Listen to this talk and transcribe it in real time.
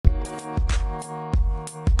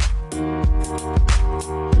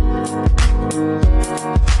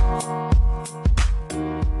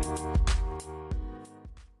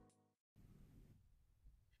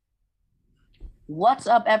What's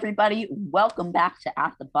up, everybody? Welcome back to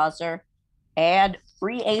At the Buzzer. And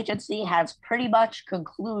free agency has pretty much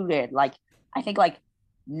concluded. I think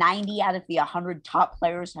 90 out of the 100 top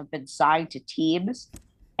players have been signed to teams.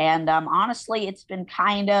 And honestly, it's been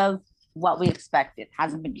kind of what we expected.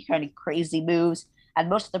 Hasn't been kind of crazy moves. And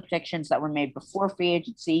most of the predictions that were made before free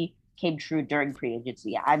agency came true during free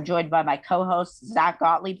agency. I'm joined by my co host, Zach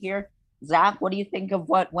Gottlieb here. Zach, what do you think of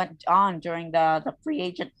what went on during the free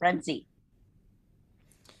agent frenzy?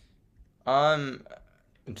 Um,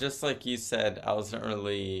 just like you said, I wasn't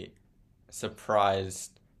really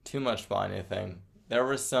surprised too much by anything. There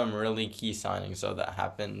were some really key signings though that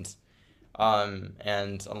happened.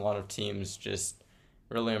 And a lot of teams just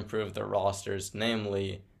really improved their rosters,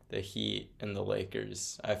 namely the Heat and the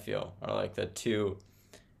Lakers, I feel, are like the two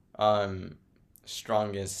um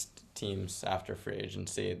strongest teams after free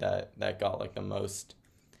agency that got like the most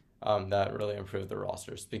that really improved the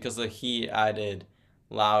rosters because the Heat added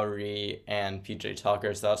Lowry and PJ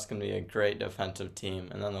Tucker, so that's going to be a great defensive team.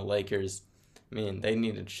 And then the Lakers, I mean, they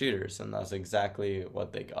needed shooters, and that's exactly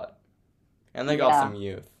what they got. And they got Yeah. some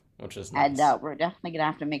youth, which is And nice. we're definitely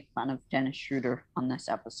gonna have to make fun of Dennis Schroeder on this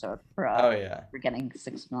episode Oh yeah, for getting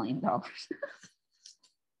 $6 million.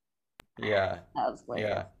 yeah, That was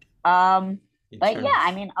hilarious. yeah. Um, He but yeah, I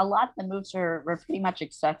turns. mean, a lot of the moves were pretty much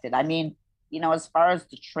expected. I mean, as far as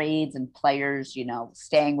the trades and players,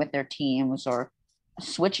 staying with their teams or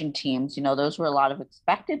switching teams, those were a lot of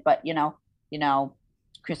expected. But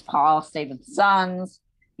Chris Paul stayed with the Suns.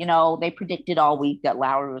 They predicted all week that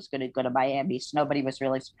Lowry was going to go to Miami, so nobody was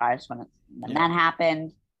really surprised when Yeah, that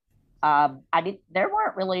happened. I mean, there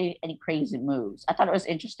weren't really any crazy moves. I thought it was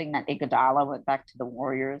interesting that Iguodala went back to the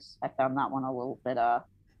Warriors. I found that one a little bit a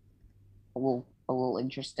little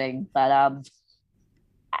interesting, but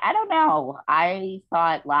I don't know. I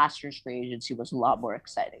thought last year's free agency was a lot more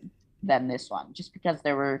exciting than this one, just because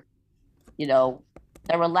you know,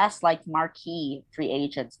 there were less like marquee free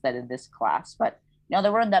agents than in this class, but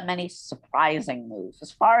there weren't that many surprising moves.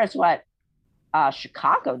 As far as what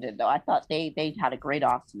Chicago did, though, I thought they had a great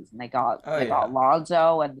offseason. They got oh they got yeah,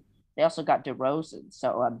 Lonzo, and they also got DeRozan,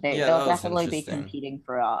 so yeah. they'll That was definitely be interesting. competing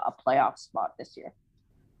for a playoff spot this year.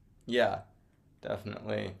 Yeah,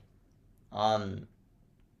 definitely. Um,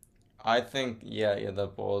 I think yeah, the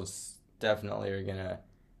Bulls definitely are gonna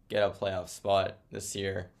get a playoff spot this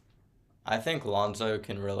year. I think Lonzo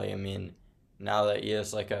can really, I mean, now that he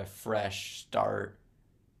has like a fresh start,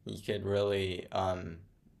 he could really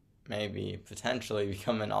maybe potentially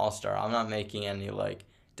become an all-star. I'm not making any like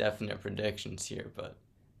definite predictions here, but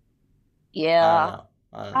I don't Yeah, know.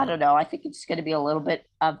 I don't I know. don't know. I think it's going to be a little bit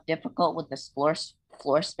difficult with this floor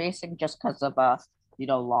spacing just because of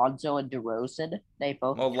Lonzo and DeRozan. They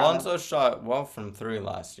both Well, kind of Lonzo shot well from three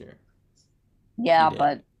last year. He yeah, did.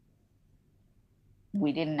 but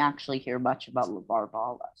we didn't actually hear much about LeVar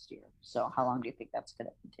Ball last year. So how long do you think that's going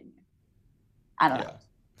to continue? I don't know.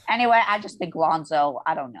 Yeah. Anyway, I just think Lonzo.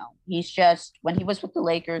 I don't know. He's just when he was with the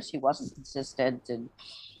Lakers, he wasn't consistent, and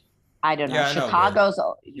I don't know. Yeah, I know, but Chicago's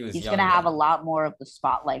he was he's going to young have a then. lot more of the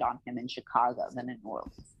spotlight on him in Chicago than in New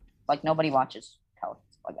Orleans. Like nobody watches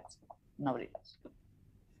Pelicans play basketball. Nobody does.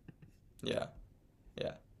 Yeah.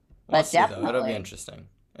 Yeah. We'll But see though. It'll be definitely, interesting.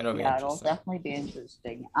 It'll be yeah, it'll interesting. definitely be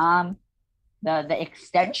interesting. The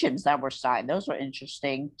extensions that were signed, those were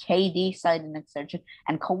interesting. KD signed an extension,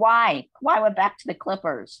 and Kawhi went back to the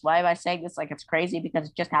Clippers. Why am I saying this like it's crazy? Because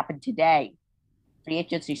it just happened today. Free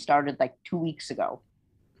agency started like 2 weeks ago.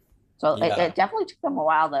 So Yeah. it definitely took them a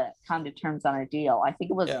while to come to terms on a deal. I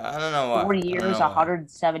think it was Yeah, I don't know four why. I don't years, know why.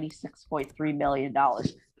 $176.3 million.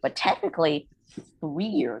 But technically, 3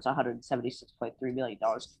 years, $176.3 million,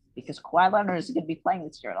 because Kawhi Leonard isn't going to be playing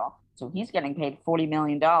this year at all. So he's getting paid $40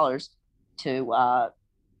 million to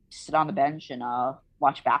sit on the bench and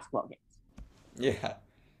watch basketball games. Yeah.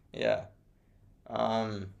 Yeah.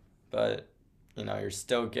 Um, but you're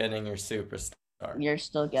still getting your superstar. You're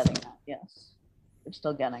still getting So that, yes. You're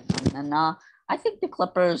still getting them. And I think the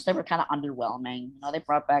Clippers, they were kind of underwhelming. They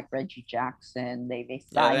brought back Reggie Jackson. They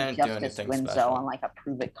yeah, they signed didn't do Justice anything Winslow on special. like a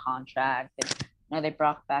prove it contract. And they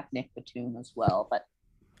brought back Nick Batum as well. But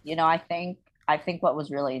I think what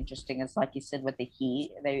was really interesting is like you said with the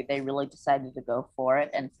Heat, they really decided to go for it.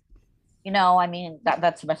 And I mean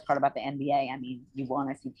that's the best part about the NBA. I mean, you want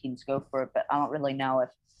to see teams go for it, but I don't really know if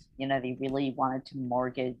they really wanted to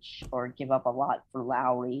mortgage or give up a lot for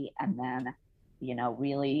Lowry, and then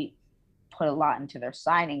really put a lot into their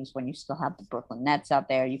signings when you still have the Brooklyn Nets out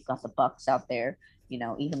there, you've got the Bucks out there,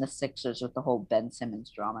 even the Sixers with the whole Ben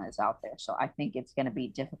Simmons drama is out there. So I think it's going to be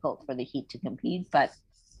difficult for the Heat to compete, but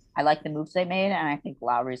I like the moves they made, and I think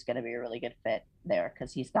Lowry's going to be a really good fit there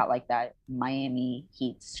because he's got like that Miami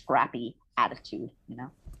Heat scrappy attitude, you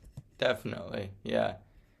know. Definitely, yeah.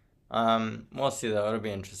 We'll see though. It'll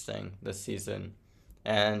be interesting this season.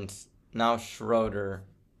 And now Schroeder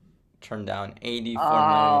turned down $84 Oh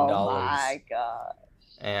million, my god.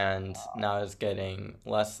 and now is getting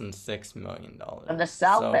less than From the $6 million.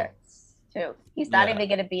 So Celtics too. He's not yeah, even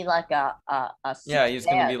going to be like a yeah, six he's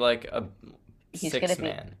gonna man. be like a He's going six to be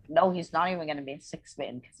man. no. He's not even going to be a six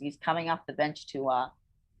man because he's coming off the bench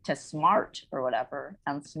to Smart or whatever,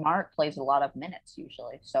 and Smart plays a lot of minutes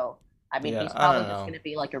usually. So I mean, Yeah, he's I probably don't just know. going to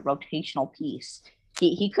be like a rotational piece.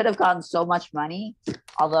 He could have gotten so much money,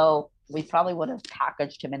 although we probably would have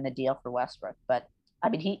packaged him in the deal for Westbrook. But I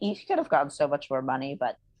mean, he could have gotten so much more money,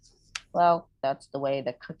 but well, that's the way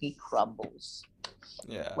the cookie crumbles.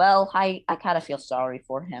 Yeah, Well, I kind of feel sorry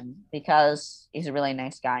for him because he's a really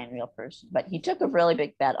nice guy and real person, but he took a really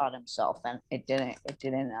big bet on himself, and it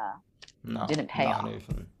no, didn't pay not off.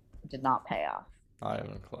 even, It did not pay off. not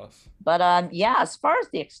even close. But yeah, as far as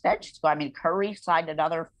the extensions go, I mean, Curry signed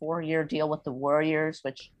another 4-year deal with the Warriors,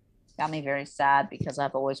 which got me very sad because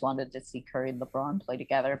I've always wanted to see Curry and LeBron play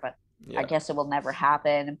together, but I Yeah, guess it will never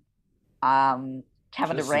happen. Um,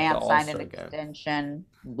 Kevin just at the Durant All signed an Star game. extension.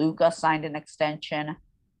 Luka signed an extension.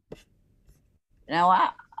 You know,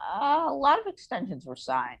 a lot of extensions were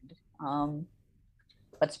signed.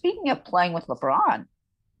 But speaking of playing with LeBron,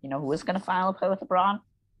 you know who is going to finally play with LeBron?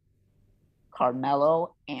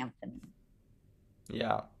 Carmelo Anthony.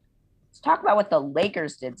 Yeah, Let's talk about what the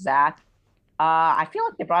Lakers did, Zach. I feel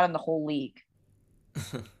like they brought in the whole league.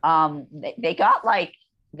 They got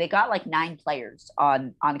like 9 players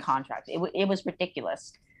on contract. It was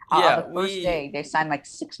ridiculous. On yeah, the first day, they signed like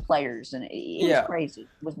 6 players, and it was yeah. crazy.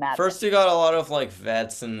 It was madness. First, you got a lot of like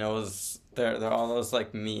vets, and they're all those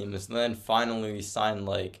like memes. And then finally, we signed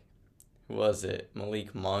like who was it?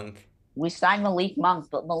 Malik Monk, We signed Malik Monk,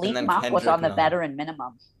 but and Malik then Monk was Kendrick on the Nunn. veteran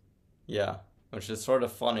minimum. Yeah, which is sort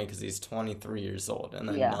of funny because he's 23 years old,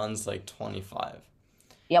 and then Yeah, Nunn's like 25.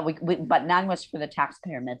 yeah. We but none was for the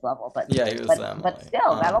taxpayer mid level, but Yeah, he was but the but MLA.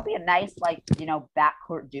 still, that'll be a nice like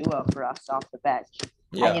backcourt duo for us off the bench.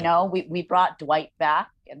 And Yeah, we brought Dwight back.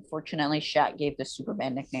 Unfortunately, Shaq gave the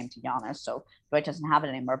Superman nickname to Giannis, so Dwight doesn't have it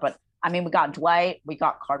anymore. But I mean, we got Dwight, we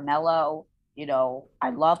got Carmelo. I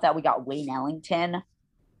love that we got Wayne Ellington.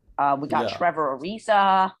 We got yeah, Trevor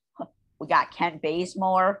Ariza. We got Kent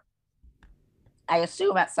Bazemore. I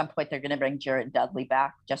assume at some point they're going to bring Jared Dudley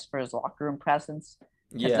back just for his locker room presence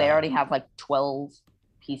because they yeah, already have like 12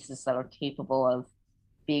 pieces that are capable of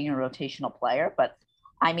being a rotational player. But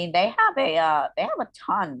I mean, they have a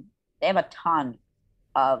ton. They have a ton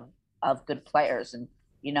of good players, and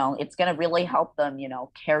it's going to really help them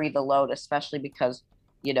carry the load, especially because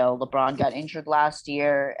LeBron got injured last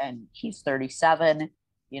year and he's 37.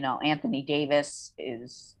 Anthony Davis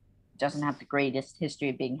is doesn't have the greatest history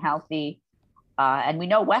of being healthy. And we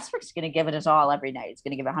know Westbrook's going to give it his all every night. He's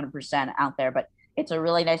going to give 100% out there, but it's a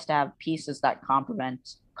really nice to have pieces that complement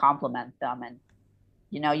them. And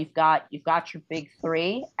you've got your big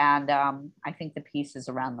three, and I think the pieces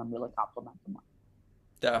around them really complement them.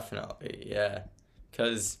 definitely, yeah.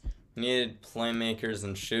 Because we needed playmakers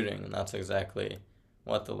and shooting, and that's exactly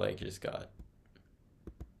what the Lakers got.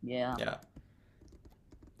 Yeah, Yeah.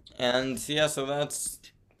 And yeah, so that's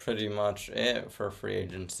pretty much it for free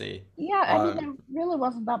agency. yeah. I mean, Um, there really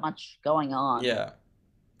wasn't that much going on. yeah,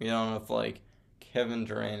 we don't have like Kevin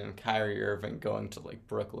Durant and Kyrie Irving going to like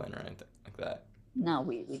Brooklyn or anything like that. No,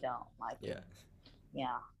 we don't like. Yeah,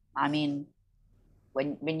 Yeah, I mean,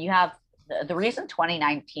 when you have the reason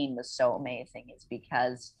 2019 was so amazing is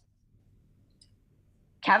because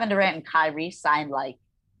Kevin Durant and Kyrie signed like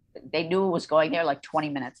they knew it was going there like 20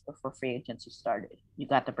 minutes before free agency started. You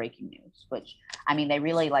got the breaking news, which I mean they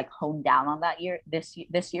really like honed down on that this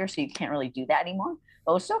year, so you can't really do that anymore.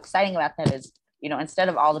 But what's so exciting about that is instead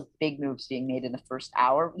of all the big moves being made in the first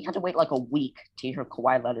hour, we had to wait like a week to hear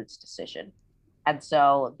Kawhi Leonard's decision, and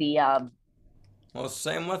so well,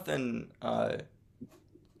 same with in the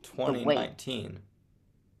wait 2019.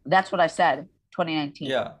 that's what I said 2019.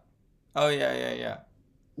 Yeah. Oh yeah, yeah, yeah.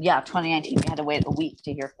 Yeah, 2019, we had to wait a week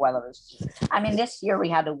to hear Kawhi Leonard's. I mean, this year we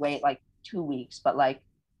had to wait like 2 weeks, but like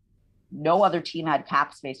no other team had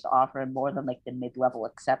cap space to offer him more than like the mid-level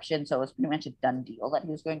exception. So it was pretty much a done deal that he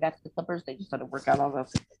was going back to the Clippers. They just had to work out all the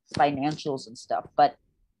financials and stuff. But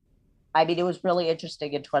I mean, it was really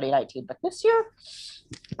interesting in 2019. But this year,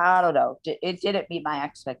 I don't know. It didn't meet my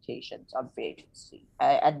expectations on free agency.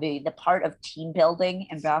 And the part of team building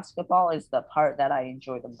in basketball is the part that I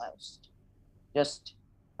enjoy the most. Just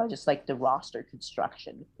I just like the roster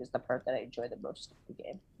construction is the part that I enjoy the most of the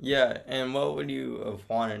game. Yeah, and what would you have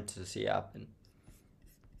wanted to see happen?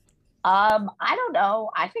 I don't know.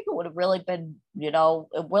 I think it would have really been, it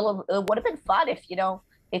would have been fun if,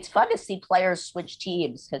 it's fun to see players switch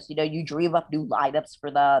teams because you dream up new lineups for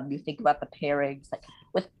them. You think about the pairings, like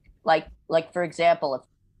with like for example,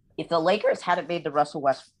 if the Lakers hadn't made the Russell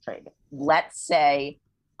Westbrook trade, let's say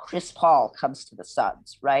Chris Paul comes to the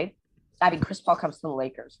Suns, right? I mean, Chris Paul comes to the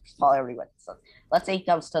Lakers. Chris Paul already went to the Suns. Let's say he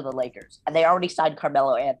comes to the Lakers, and they already signed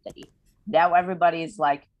Carmelo Anthony. Now everybody's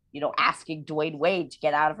like, asking Dwayne Wade to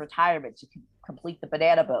get out of retirement to complete the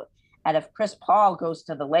banana boat. And if Chris Paul goes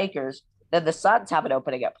to the Lakers, then the Suns have an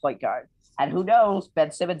opening at point guard. And who knows,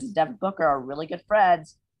 Ben Simmons and Devin Booker are really good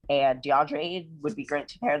friends, and DeAndre Ayton would be great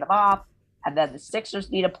to pair them off. And then the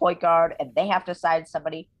Sixers need a point guard, and they have to sign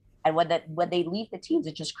somebody. And when they leave the teams,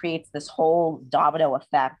 it just creates this whole domino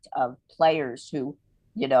effect of players who,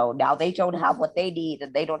 now they don't have what they need,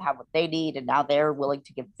 and they don't have what they need, and now they're willing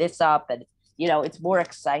to give this up, and it's more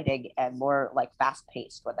exciting and more like fast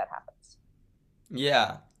paced when that happens.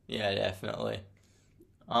 Yeah, yeah, definitely.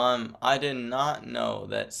 I did not know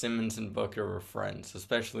that Simmons and Booker were friends,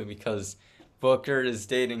 especially because Booker is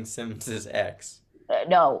dating Simmons' ex.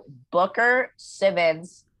 No, Booker,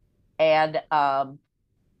 Simmons, and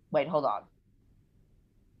wait, hold on.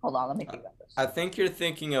 Let me I think about this. I think you're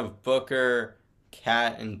thinking of Booker,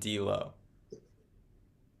 Cat, and D'Lo.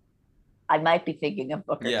 I might be thinking of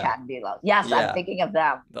Booker, Yeah, Cat, and D'Lo. Yes, I'm yeah, thinking of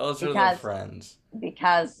them those are the because friends.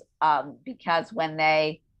 because when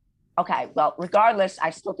they okay, well, regardless, I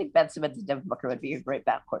still think Ben Simmons and Devin Booker would be a great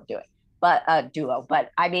backcourt duo.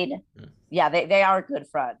 But I mean, Mm. yeah, they are good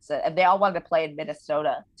friends, and they all wanted to play in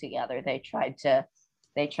Minnesota together. They tried to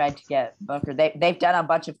get Booker. They've done a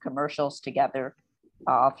bunch of commercials together,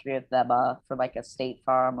 all three of them, for like a State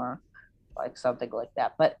Farm or like something like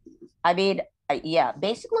that. But I mean, yeah,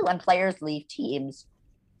 basically when players leave teams,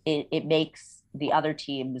 it makes the other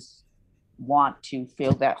teams want to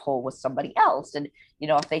fill that hole with somebody else. And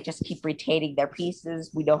if they just keep retaining their pieces,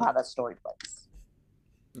 we know how that story plays.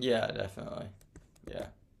 Yeah, definitely. Yeah,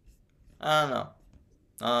 I don't know.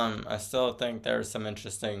 I still think there are some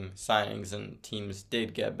interesting signings and teams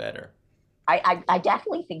did get better. I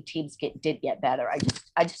definitely think teams did get better.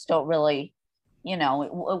 I just don't really, it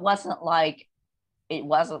wasn't like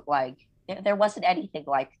there wasn't anything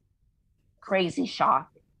like crazy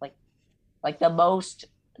shocking. Like the most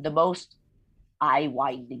eye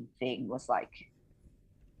winding thing was like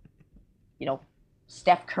you know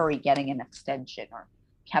Steph Curry getting an extension, or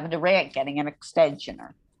Kevin Durant getting an extension,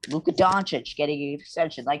 or Luka Doncic getting an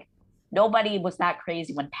extension. Like nobody was that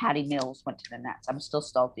crazy when Patty Mills went to the Nets. I'm still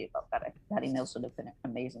salty about that. I think Patty Mills would have been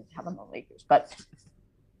amazing to have on the Lakers, but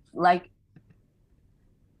like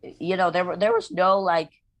there was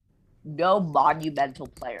no monumental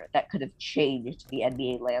player that could have changed the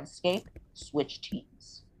NBA landscape. Switch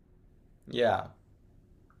teams. Yeah,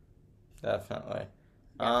 definitely.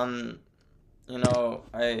 Yeah. Um,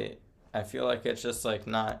 I feel like it's just like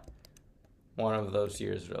not one of those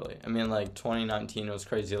years really. I mean, like 2019 was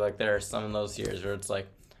crazy. Like there are some of those years where it's like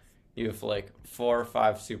you have like 4 or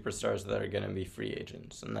 5 superstars that are gonna be free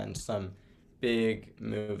agents, and then some big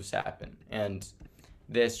moves happen, and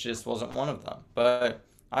this just wasn't one of them. But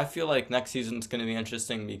I feel like next season's gonna be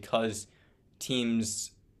interesting because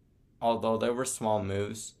teams, although there were small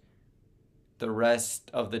moves, the rest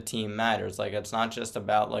of the team matters. Like it's not just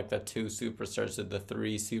about like the 2 superstars or the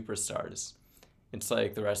 3 superstars. It's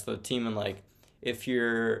like the rest of the team, and like if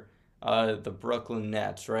you're the Brooklyn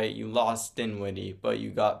Nets, right? You lost Dinwiddie, but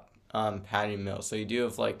you got Patty Mills, so you do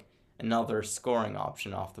have like another scoring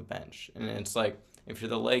option off the bench. And it's like if you're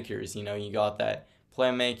the Lakers, you got that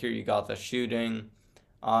playmaker, you got the shooting,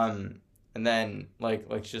 um, and then like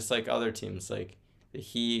just like other teams, like the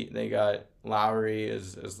Heat, they got Lowry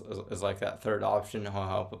is like that third option who'll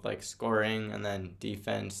help with like scoring and then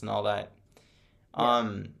defense and all that. Yeah.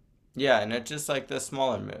 Um, yeah, and it's just like the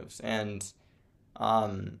smaller moves, and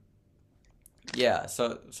um, yeah,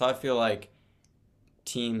 so I feel like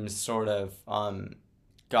teams sort of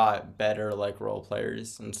got better like role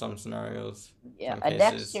players in some scenarios, Yeah, some and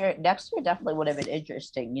next cases. year, next year definitely would have been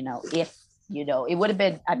interesting. If it would have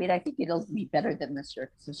been. I mean, I think it'll be better than this year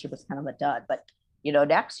because this year was kind of a dud. But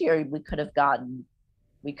next year we could have gotten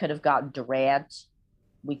Durant,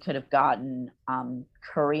 we could have gotten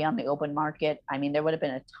Curry on the open market. I mean, there would have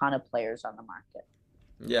been a ton of players on the market.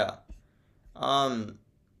 Yeah. Um,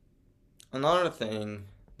 Another thing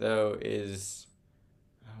though is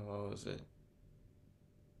what was it?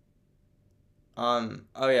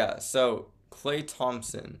 Oh yeah, so Clay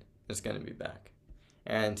Thompson is gonna be back.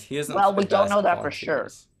 and he hasn't Well, we played don't know that basketball for in two sure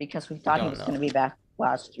years. because we We thought he don't was going know. to be back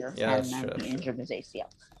last year, Yeah, and that's true. then That's he true. injured his ACL.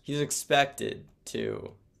 He's expected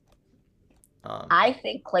to. Um, I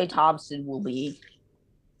think Klay Thompson will be.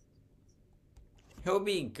 he'll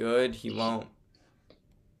be good. He won't.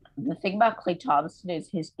 The thing about Klay Thompson is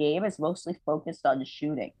his game is mostly focused on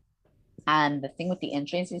shooting. And the thing with the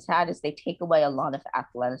injuries he's had is they take away a lot of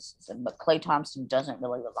athleticism. But Klay Thompson doesn't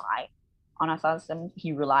really rely on athleticism.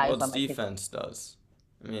 He Well, relies its on like defense does.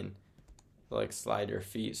 I mean, like slide your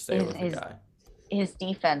feet, stay his with the his, guy. his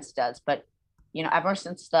defense does. But ever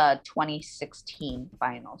since the 2016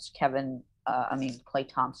 finals, Klay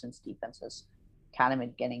Thompson's defense has kind of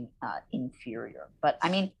been getting inferior. But I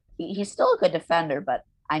mean, he's still a good defender. But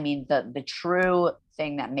I mean, the true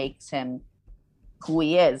thing that makes him who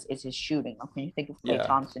he is his shooting. Like when you think of Klay Yeah.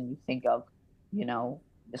 Thompson, you think of,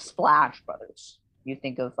 the Splash Brothers. You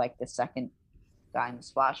think of like the second guy in the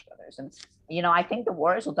Splash Brothers. And I think the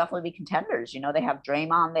Warriors will definitely be contenders. They have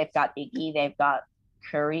Draymond, they've got Iggy, they've got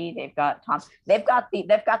Curry, they've got Tom, they've got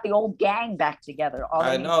the old gang back together. All they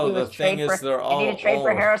I need know, to do the is thing is they're they need all to trade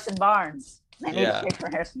for old. Harrison Barnes. They need to Yeah. trade for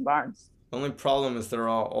Harrison Barnes. The only problem is they're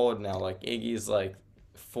all old now. Like Iggy's like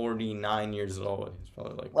 49 years old. He's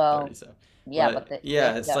probably like Well, 37. yeah, But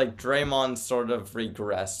yeah, it's like Draymond sort of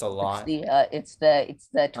regressed a lot. It's the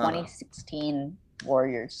 2016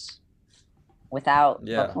 Warriors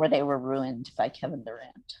before they were ruined by Kevin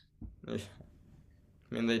Durant. I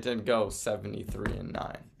mean, they did go 73-9,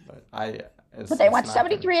 but they went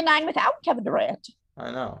 73-9 without Kevin Durant.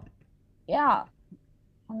 I know. Yeah,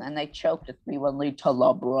 and then they choked a 3-1 lead to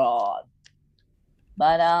LeBron.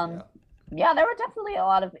 But yeah, there were definitely a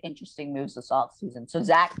lot of interesting moves this offseason. So,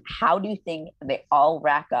 Zach, how do you think they all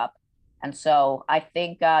rack up? And so I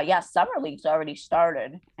think, Summer League's already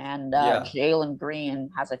started. And Jalen Green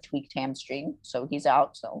has a tweaked hamstring, so he's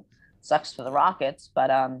out. So sucks for the Rockets. But,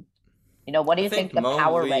 what do you think the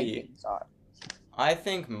power rankings are? I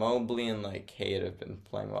think Mobley and, like, Cade have been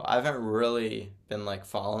playing well. I haven't really been, like,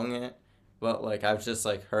 following it. But, like, I've just,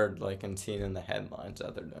 like, heard, like, and seen in the headlines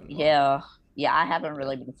other than Yeah, I haven't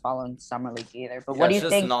really been following Summer League either. But what do you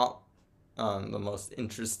think? It's just not the most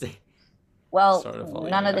interesting. Well,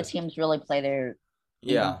 none of the teams really play their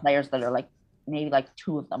players that are like maybe like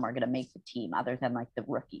two of them are gonna make the team, other than like the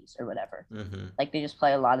rookies or whatever. Mm-hmm. Like they just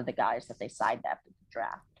play a lot of the guys that they signed after the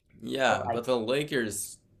draft. Yeah, but the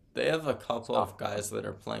Lakers, they have a couple of guys that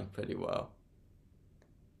are playing pretty well.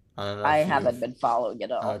 I don't know. I haven't been following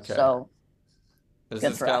it all. Okay. So there's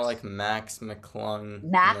this guy like Max McClung.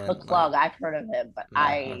 McClung, I've heard of him, but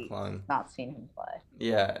I've not seen him play.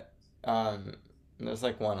 Yeah. There's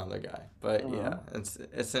like one other guy. But yeah,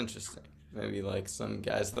 it's interesting. Maybe like some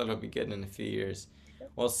guys that'll be good in a few years.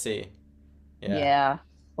 We'll see. Yeah.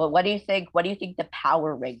 Well, what do you think? What do you think the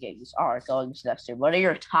power rankings are going to next year? What are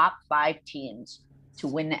your top 5 teams to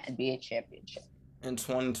win the NBA championship in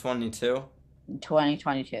 2022? In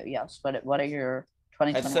 2022, yes. What are your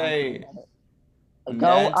 2021? I'd say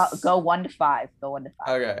go 1 to 5. Go 1 to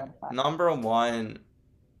 5. Okay. 1 to 5. Number 1,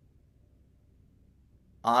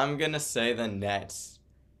 I'm gonna say the Nets.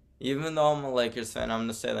 Even though I'm a Lakers fan, I'm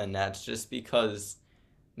gonna say the Nets just because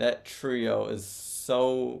that trio is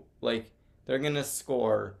so like they're gonna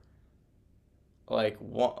score like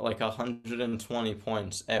 120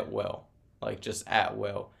 points at will, like just at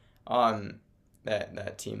will.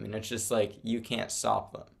 That team, and it's just like you can't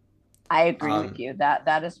stop them. I agree with you.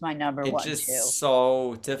 That is my number 1 too. It's just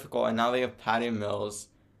so difficult, and now they have Patty Mills.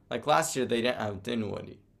 Like last year, they didn't have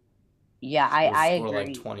Dinwiddie. Yeah, I agree.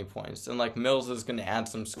 Like 20 points, and like Mills is gonna add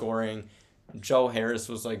some scoring. Joe Harris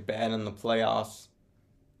was like bad in the playoffs.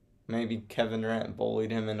 Maybe Kevin Durant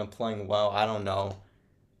bullied him into playing well. I don't know.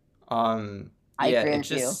 I agree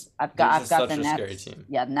with you. I've got the Nets. Scary team.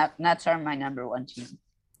 Yeah, Nets are my number 1 team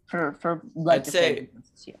for like this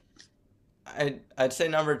year. I'd say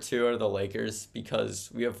number 2 are the Lakers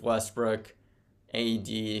because we have Westbrook, AD,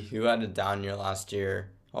 who had a down year last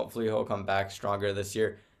year. Hopefully he'll come back stronger this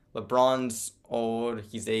year. LeBron's old,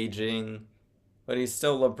 he's aging, but he's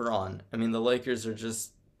still LeBron. I mean, the Lakers are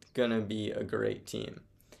just gonna be a great team.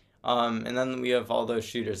 And then we have all those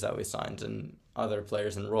shooters that we signed and other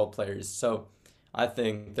players and role players. So I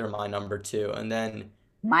think they're my number 2. And then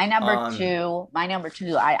my number 2,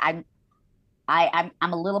 I'm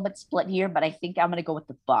a little bit split here, but I think I'm gonna go with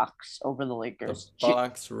the Bucks over the Lakers. The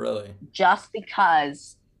Bucks, really? Just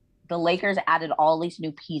because the Lakers added all these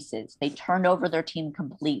new pieces. They turned over their team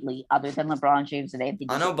completely, other than LeBron James and Anthony.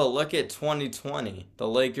 I know, but look at 2020. The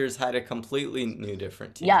Lakers had a completely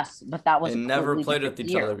different team. Yes, but that was they never played with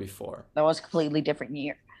each other before. That was a completely different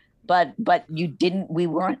year. but we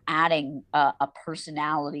weren't adding a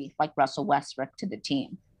personality like Russell Westbrook to the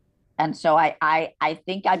team. And so I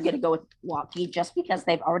think I'm going to go with Milwaukee just because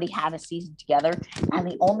they've already had a season together. And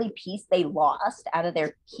the only piece they lost out of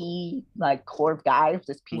their key, like, core of guys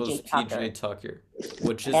was Was PJ Tucker. PJ Tucker,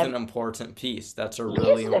 which is an And important piece. That's a he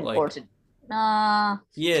really isn't like important. Uh,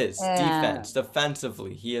 he is uh,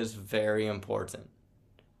 defensively. He is very important.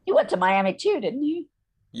 he went to Miami too, didn't he?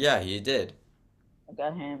 Yeah, he did. I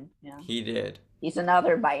got him. Yeah. He did. He's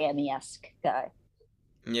another Miami-esque guy.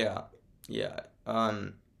 Yeah, yeah.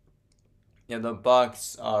 Yeah. The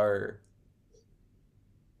Bucks are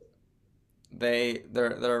they're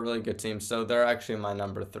a really good team. So they're actually my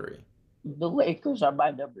number three. The Lakers are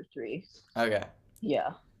my number three. Okay.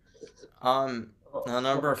 Yeah. Now number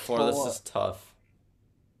Number four. This four. is tough.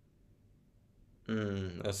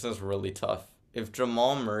 This is really tough. If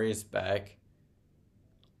Jamal Murray's back,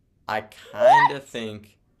 I kind What? of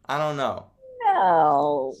think I don't know.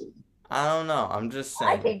 No. I don't know. I'm just I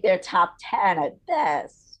saying. think they're top 10 at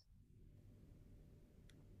best.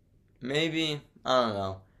 Maybe I don't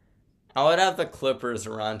know. I would have the Clippers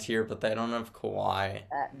around here, but they don't have Kawhi.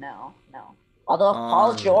 No, no. Although if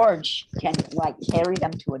Paul Um, George can, like, carry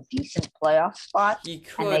them to a decent playoff spot he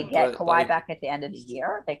and they could, get but Kawhi like back at the end of the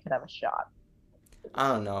year, they could have a shot. I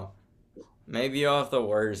don't know. Maybe you'll have the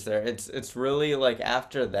Warriors there. It's really like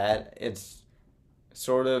after that, it's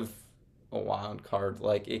sort of a wild card.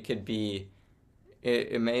 Like it could be,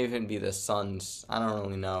 it may even be the Suns. I don't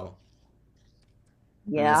really know.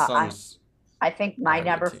 And the Yeah, Suns I think are a good team. my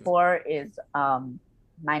number four is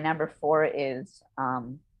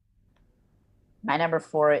my number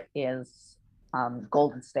four is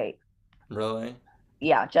Golden State. Really?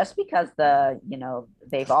 Yeah, just because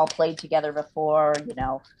they've all played together before.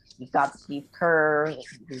 You've got Steve Kerr,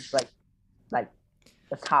 who's like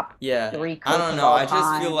the top Yeah. three I coach don't of know. all I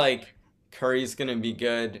just feel time. like Curry's gonna be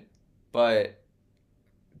good, but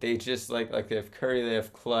they just like they have Curry, they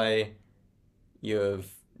have Clay, you have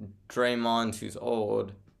Draymond who's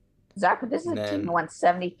old, Exactly. This is and a team who then went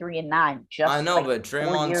 73-9 I just know, like but four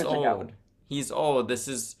Draymond's years ago. old. He's old.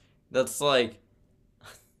 That's like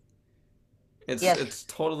Yes, it's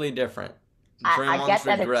totally different. I Draymond's get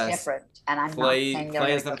that it's regressed. different, and I'm not saying they're Clay going to go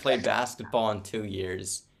hasn't played get it. basketball in 2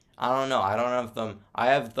 years. I don't know. I don't have them. I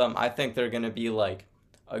have them. I think they're gonna be like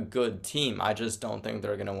a good team. I just don't think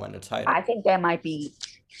they're gonna win a I title. think they might be.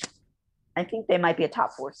 I think they might be a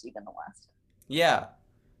top four seed in the West. Yeah,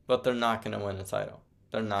 but they're not gonna win a title.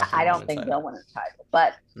 They're not I gonna win don't a think they'll title. win a title,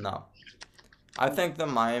 but No. I think the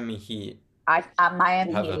Miami Heat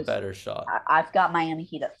Miami have Heat a is. better shot. I've got Miami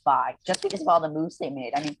Heat at 5 just because of all the moves they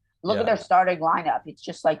made. I mean, look at Yeah. their starting lineup. It's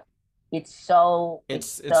just like it's so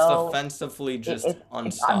it's It's so defensively it, just it, it's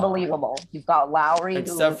unstoppable. unbelievable. You've got Lowry,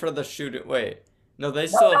 Except who for the shooting. Wait. No, they no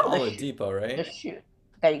still have no Oladipo, the right? shoot.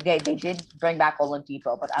 They did bring back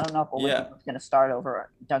Oladipo, but I don't know if Yeah. Oladipo's going to start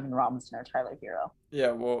over Duncan Robinson or Tyler Hero.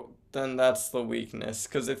 Yeah, well, then that's the weakness.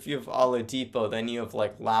 Because if you have Oladipo, then you have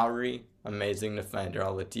like Lowry, amazing defender.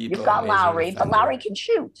 You've Oladipo, got amazing Lowry, but defender. Lowry can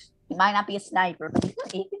shoot. He might not be a sniper, but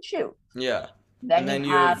he can shoot. Yeah. Then And you then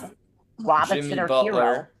you have have Robinson Jimmy or Hero.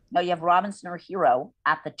 Butler. No, you have Robinson or Hero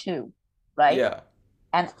at the 2, right? Yeah.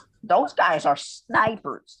 And those guys are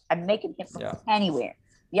snipers and making him from Yeah. anywhere.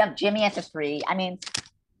 You have Jimmy at the 3. I mean,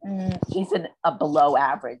 he's a below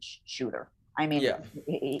average shooter. I mean, Yeah.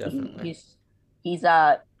 Definitely. he's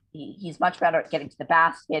he's much better at getting to the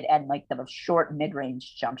basket and like the short mid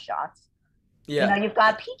range jump shots. Yeah. You've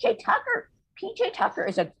got PJ Tucker. PJ Tucker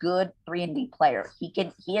is a good 3-and-D player.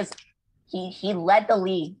 He led the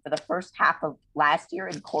league for the first half of last year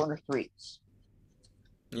in corner threes.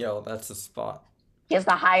 Yeah, well, that's a spot. He has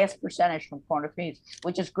the highest percentage from corner threes,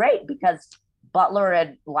 which is great because Butler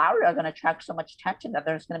and Lowry are going to attract so much attention that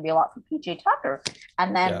there's going to be a lot for PJ Tucker.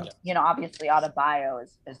 And then, Yeah. Obviously Adebayo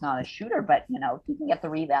is not a shooter, but, he can get the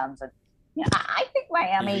rebounds. And I think He could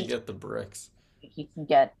Miami, get the bricks. he can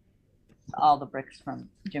get all the bricks from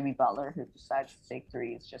Jimmy Butler, who decides to take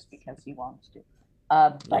threes just because he wants to.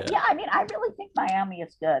 But Yeah. I mean, I really think Miami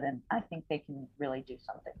is good, and I think they can really do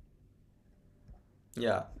something.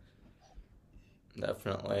 Yeah.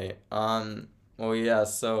 Definitely. Well, yeah,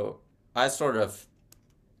 so I sort of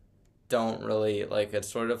don't really like it's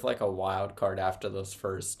sort of like a wild card after those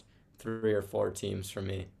first 3 or 4 teams for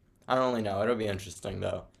me. I don't really know. It'll be interesting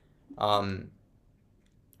though. Um,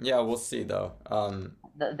 yeah, we'll see though.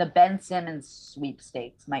 The Ben Simmons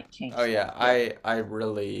sweepstakes might change Oh yeah, things here. I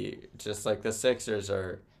really just like the Sixers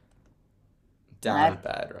are And down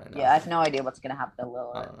bad right I now. have no idea what's going to happen to I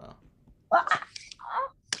Lillard. don't know. Well,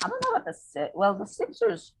 I don't know about the Sixers. Well, the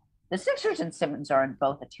Sixers. the Sixers and Simmons are in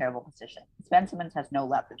both a terrible position. Ben Simmons has no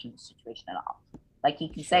leverage in this situation at all. Like, he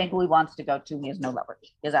can say who he wants to go to. He has no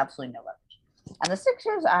leverage. He has absolutely no leverage. And the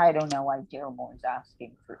Sixers, I don't know why Daryl Moore is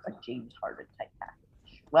asking for a James Harden type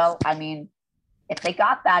package. Well, I mean, if they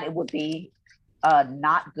got that, it would be a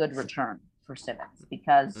not good return for Simmons,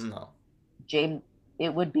 because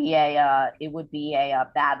it would be a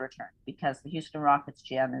bad return, because the Houston Rockets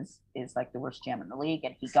GM is like the worst GM in the league,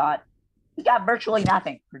 and he got virtually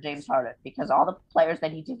nothing for James Harden, because all the players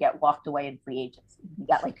that he did get walked away in free agency. He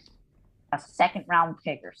got like a second round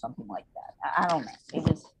pick or something like that. I don't know. It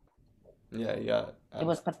was it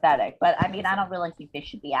was pathetic. But I mean, I don't really think they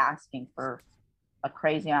should be asking for a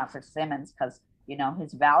crazy amount for Simmons, because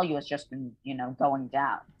his value has just been going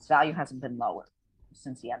down. His value hasn't been lower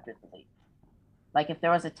since he entered the league. Like, if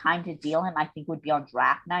there was a time to deal him, I think it would be on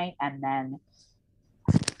draft night, and then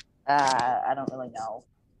I don't really know.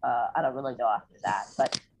 I don't really know after that,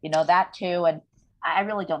 but that too. And I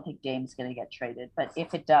really don't think Dame's going to get traded, but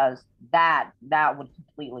if it does, that would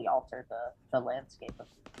completely alter the landscape of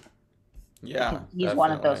it. Yeah, he's definitely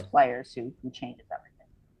one of those players who changes everything.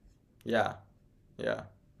 Yeah,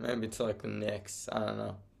 maybe to like the Knicks. I don't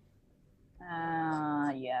know.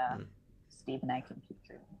 Yeah. Steve and I can keep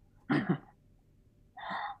dreaming.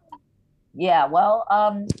 Yeah, well,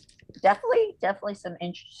 definitely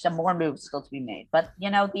some more moves still to be made, but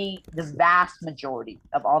the vast majority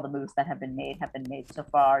of all the moves that have been made so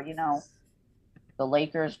far. The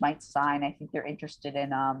Lakers might sign. I think they're interested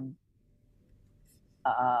in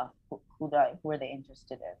who are they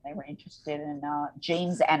interested in? They were interested in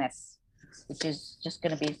James Ennis, which is just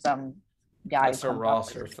going to be some guy. That's a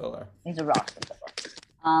roster filler. He's a roster filler.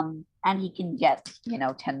 And he can get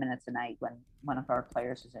 10 minutes a night when one of our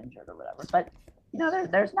players is injured or whatever. But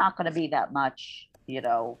there's not going to be that much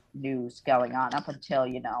news going on up until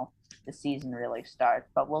the season really starts.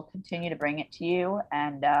 But we'll continue to bring it to you,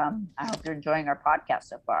 and I hope you're enjoying our podcast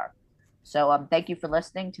so far. So thank you for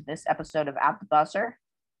listening to this episode of At the Buzzer,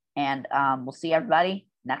 and we'll see everybody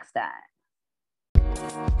next time.